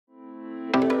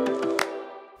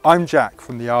I'm Jack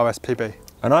from the RSPB.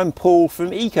 And I'm Paul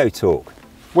from Ecotalk.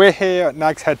 We're here at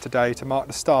Nag's Head today to mark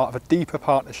the start of a deeper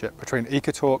partnership between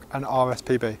Ecotalk and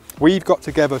RSPB. We've got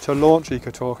together to launch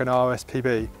Ecotalk and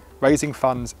RSPB, raising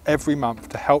funds every month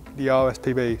to help the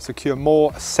RSPB secure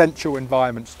more essential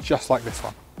environments just like this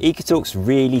one. Ecotalk's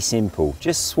really simple.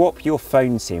 Just swap your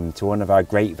phone SIM to one of our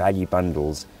great value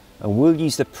bundles and we'll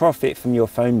use the profit from your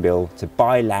phone bill to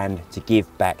buy land to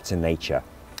give back to nature.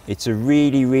 It's a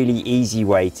really easy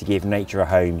way to give nature a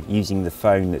home using the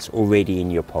phone that's already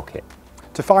in your pocket.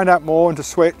 To find out more and to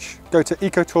switch, go to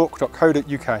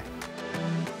ecotalk.co.uk.